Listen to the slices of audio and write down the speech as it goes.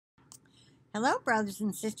Hello, brothers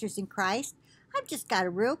and sisters in Christ. I've just got a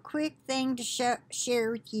real quick thing to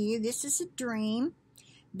share with you. This is a dream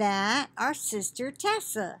that our sister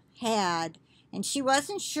Tessa had, and she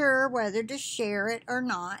wasn't sure whether to share it or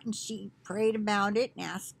not, and she prayed about it and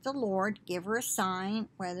asked the Lord to give her a sign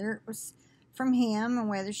whether it was from Him and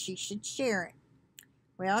whether she should share it.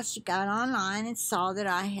 Well, she got online and saw that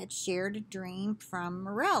I had shared a dream from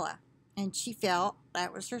Morella, and she felt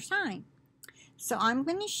that was her sign. So I'm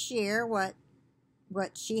going to share what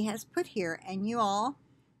she has put here, and you all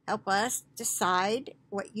help us decide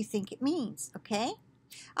what you think it means, okay?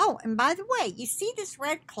 Oh, and by the way, you see this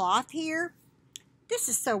red cloth here? This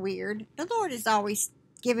is so weird. The Lord is always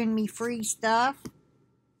giving me free stuff.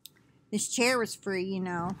 This chair was free, you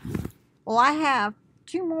know. Well, I have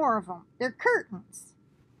 2 more of them. They're curtains.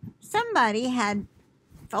 Somebody had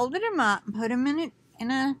folded them up and put them in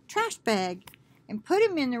a trash bag and put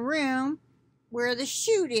them in the room where the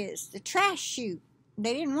chute is, the trash chute.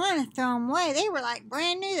 They didn't want to throw them away. They were like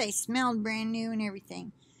brand new. They smelled brand new and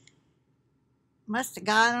everything. Must have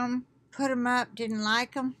got them, put them up, didn't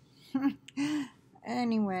like them.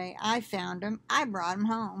 Anyway, I found them. I brought them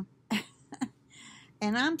home.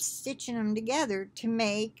 And I'm stitching them together to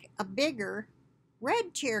make a bigger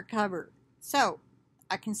red chair cover. So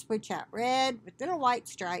I can switch out red with little white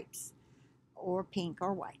stripes or pink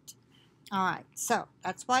or white. All right, so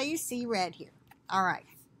that's why you see red here. All right.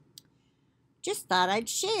 Just thought I'd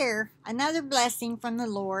share another blessing from the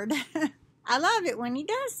Lord. I love it when He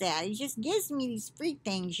does that. He just gives me these free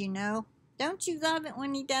things, you know. Don't you love it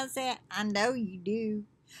when He does that? I know you do.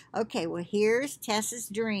 Okay, well, here's Tessa's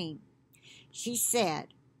dream. She said,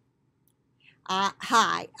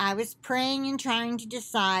 Hi, I was praying and trying to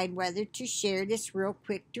decide whether to share this real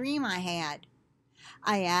quick dream I had.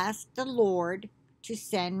 I asked the Lord to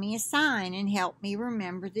send me a sign and help me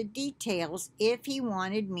remember the details if He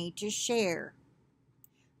wanted me to share.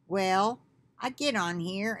 Well, I get on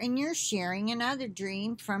here and you're sharing another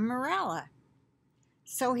dream from Morella.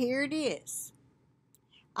 So here it is.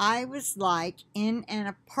 I was like in an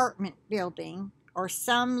apartment building or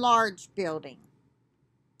some large building.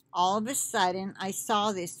 All of a sudden, I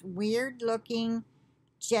saw this weird looking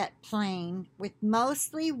jet plane with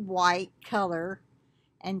mostly white color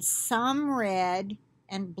and some red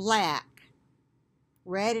and black.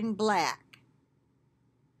 Red and black.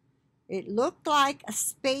 It looked like a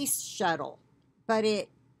space shuttle, but it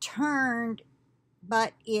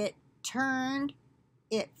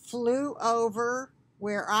flew over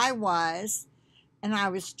where I was, and I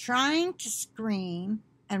was trying to scream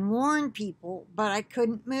and warn people, but I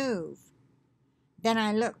couldn't move. Then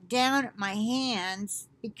I looked down at my hands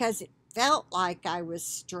because it felt like I was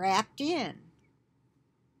strapped in.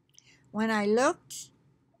 When I looked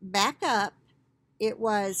back up, it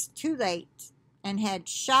was too late and had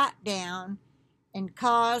shot down and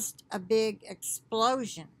caused a big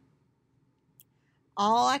explosion.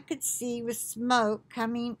 All I could see was smoke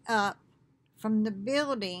coming up from the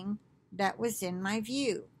building that was in my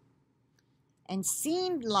view, and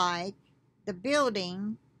seemed like the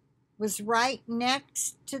building was right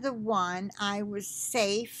next to the one I was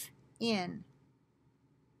safe in.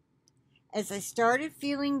 As I started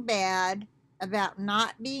feeling bad about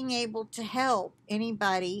not being able to help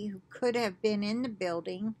anybody who could have been in the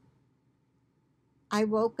building, I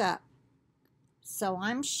woke up. So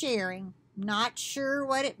I'm sharing, not sure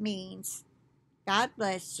what it means. God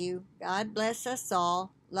bless you. God bless us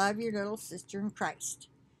all. Love your little sister in Christ.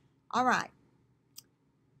 All right.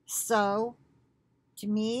 So, to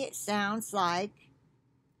me, it sounds like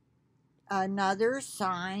another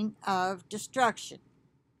sign of destruction.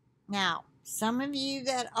 Now, some of you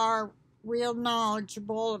that are real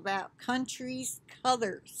knowledgeable about countries'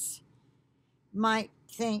 colors might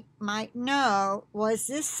know, was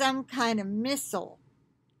this some kind of missile?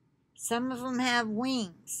 Some of them have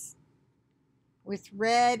wings with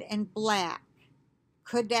red and black.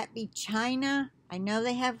 Could that be China? I know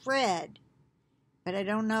they have red, but I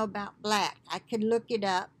don't know about black. I could look it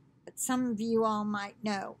up, but some of you all might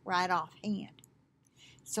know right offhand.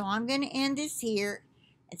 So I'm going to end this here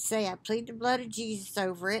and say I plead the blood of Jesus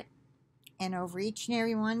over it and over each and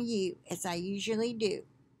every one of you, as I usually do,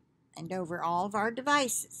 and over all of our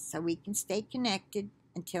devices so we can stay connected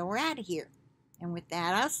until we're out of here. And with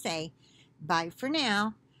that, I'll say bye for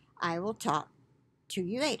now. I will talk to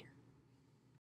you later.